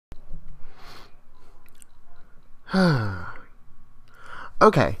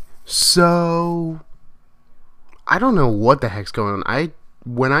Okay, so I don't know what the heck's going on.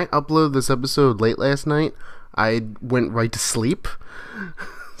 When I uploaded this episode late last night, I went right to sleep.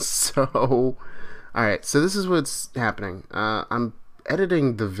 So, alright, so this is what's happening. I'm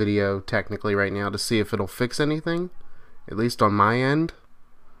editing the video technically right now to see if it'll fix anything, at least on my end.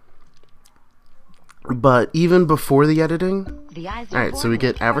 But even before the editing, alright, so we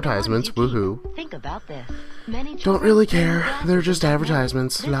get advertisements, woohoo. Think about this. Don't really care, they're just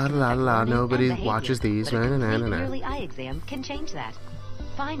advertisements, la la la la, nobody watches these, na na na na na. Yearly eye exam can change that.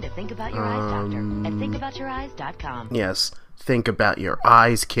 Find a Think About Your Eyes doctor at thinkaboutyoureyes.com. Yes, think about your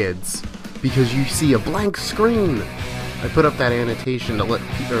eyes, kids, because you see a blank screen. I put up that annotation to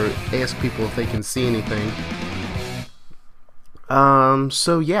ask people if they can see anything.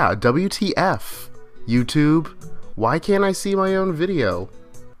 So yeah, WTF, YouTube, why can't I see my own video?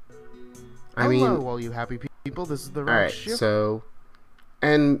 I mean, hello, all you happy people. This is the right alright, shift. so,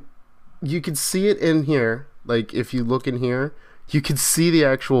 and you can see it in here. Like, if you look in here, you can see the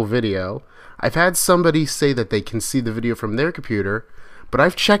actual video. I've had somebody say that they can see the video from their computer, but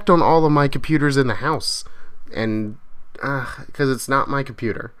I've checked on all of my computers in the house, and because it's not my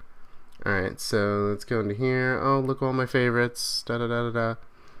computer. Alright, so let's go into here. Oh, look, all my favorites. Da da da da da.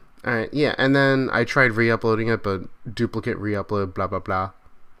 Alright, yeah, and then I tried re-uploading it, but duplicate re-upload, blah blah blah.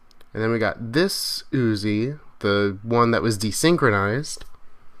 And then we got this Uzi, the one that was desynchronized.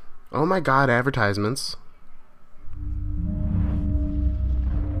 Oh my god, advertisements.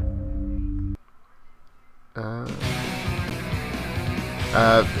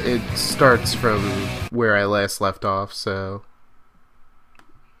 It starts from where I last left off, so...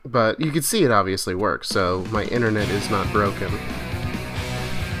 But you can see it obviously works, so my internet is not broken.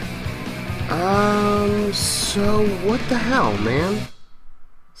 So what the hell, man?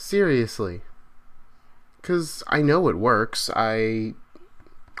 Seriously. 'Cause I know it works.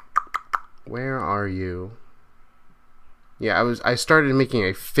 Where are you? Yeah, I started making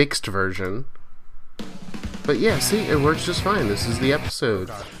a fixed version. But yeah, see, it works just fine. This is the episode.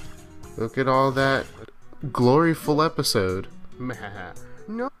 Look at all that gloryful episode.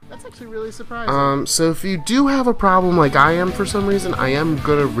 No, that's actually really surprising. So if you do have a problem like I am for some reason, I am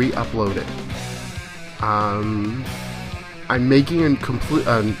gonna re-upload it. I'm making a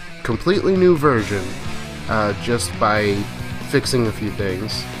completely new version, just by fixing a few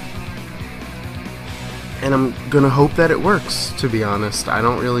things. And I'm gonna hope that it works, to be honest. I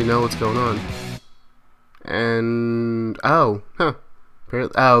don't really know what's going on. And, oh,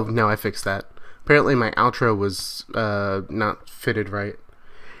 no, I fixed that. Apparently my outro was, not fitted right.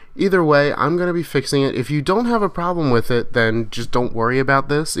 Either way, I'm gonna be fixing it. If you don't have a problem with it, then just don't worry about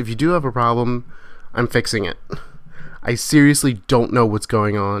this. If you do have a problem, I'm fixing it. I seriously don't know what's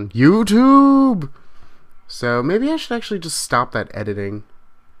going on. YouTube! So maybe I should actually just stop that editing.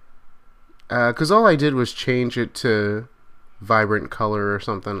 'Cause all I did was change it to vibrant color or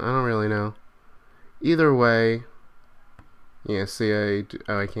something. I don't really know. Either way, yeah, see,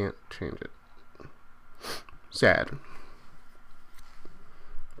 I can't change it. Sad.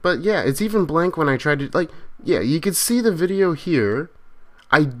 But yeah, it's even blank when I tried to, like, yeah, you can see the video here.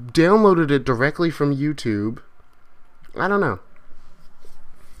 I downloaded it directly from YouTube. I don't know.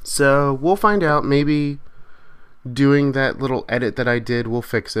 So, we'll find out. Maybe doing that little edit that I did will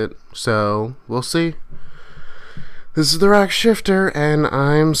fix it. So, we'll see. This is the Rock Shifter, and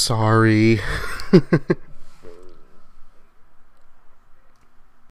I'm sorry.